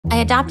I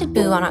adopted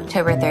Boo on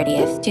October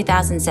 30th,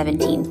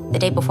 2017, the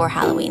day before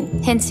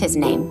Halloween, hence his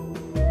name.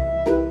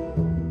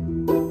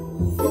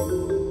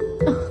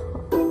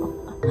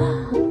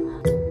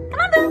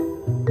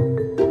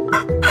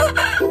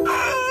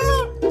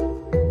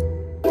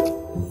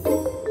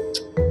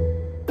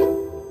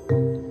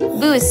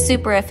 Boo is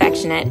super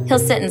affectionate. He'll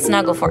sit and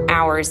snuggle for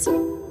hours.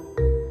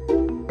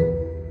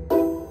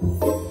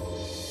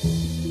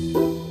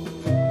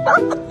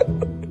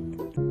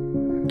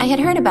 I had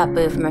heard about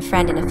Boo from a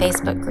friend in a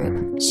Facebook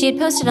group. She had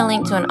posted a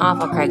link to an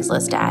awful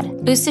Craigslist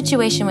ad. Boo's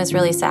situation was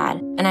really sad,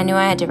 and I knew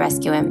I had to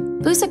rescue him.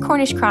 Boo's a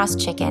Cornish cross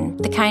chicken,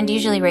 the kind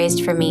usually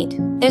raised for meat.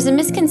 There's a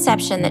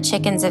misconception that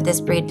chickens of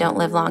this breed don't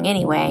live long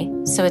anyway,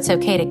 so it's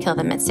okay to kill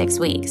them at 6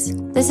 weeks.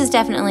 This is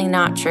definitely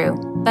not true,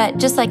 but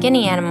just like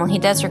any animal, he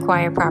does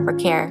require proper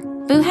care.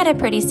 Boo had a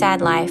pretty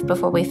sad life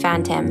before we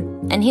found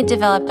him, and he'd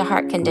developed a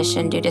heart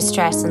condition due to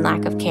stress and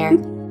lack of care.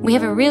 We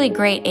have a really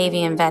great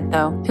avian vet,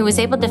 though, who was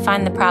able to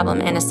find the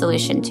problem and a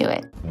solution to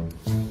it.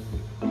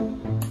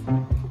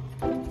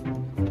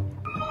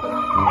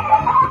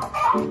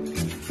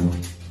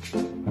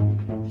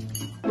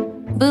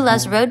 Boo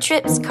loves road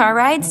trips, car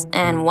rides,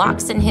 and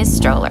walks in his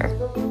stroller.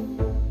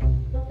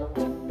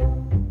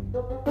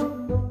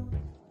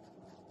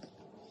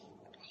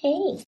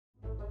 Hey.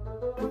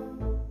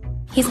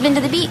 He's been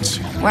to the beach.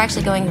 We're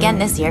actually going again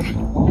this year.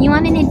 You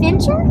want an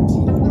adventure?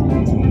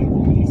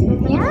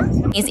 Yeah?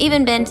 He's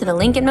even been to the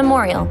Lincoln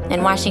Memorial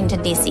in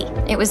Washington, D.C.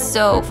 It was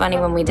so funny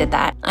when we did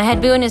that. I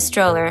had Boo in his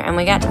stroller, and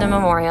we got to the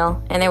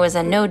memorial, and there was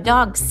a no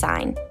dogs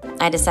sign.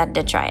 I decided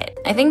to try it.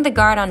 I think the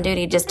guard on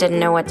duty just didn't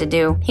know what to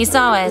do. He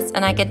saw us,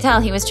 and I could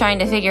tell he was trying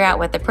to figure out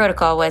what the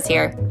protocol was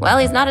here. Well,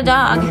 he's not a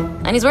dog,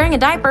 and he's wearing a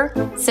diaper.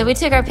 So we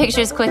took our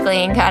pictures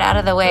quickly and got out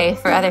of the way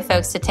for other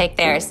folks to take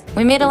theirs.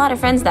 We made a lot of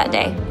friends that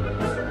day.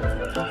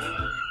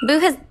 Boo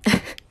has...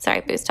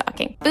 Sorry, Boo's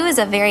talking. Boo is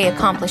a very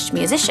accomplished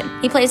musician.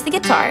 He plays the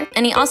guitar,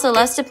 and he also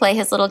loves to play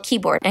his little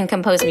keyboard and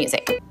compose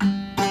music.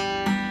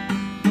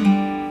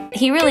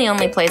 He really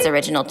only plays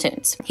original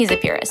tunes. He's a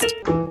purist.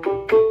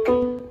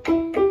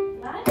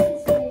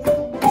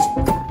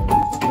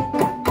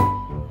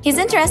 He's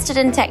interested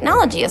in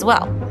technology as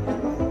well.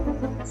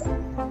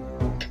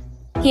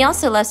 He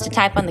also loves to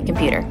type on the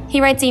computer.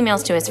 He writes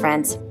emails to his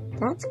friends.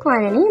 That's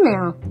quite an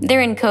email.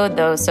 They're in code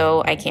though,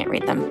 so I can't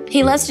read them.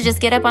 He loves to just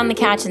get up on the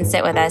couch and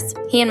sit with us.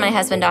 He and my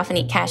husband often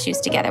eat cashews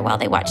together while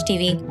they watch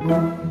TV.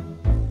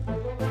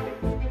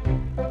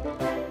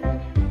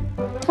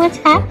 What's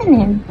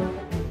happening?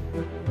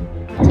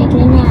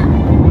 Taking a nap.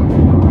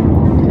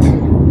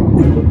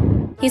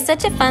 He's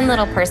such a fun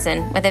little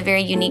person with a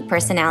very unique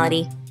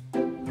personality.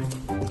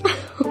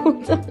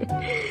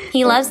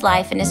 He loves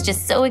life and is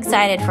just so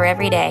excited for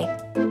every day.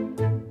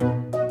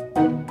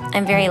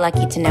 I'm very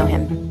lucky to know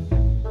him.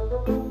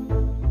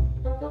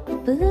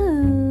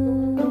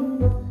 Boo.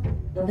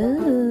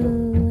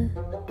 Boo.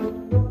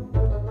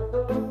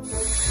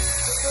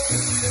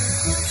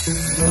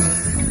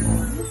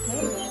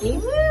 Hey, buddy.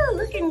 Woo,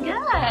 looking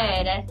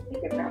good.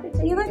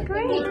 You look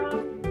great.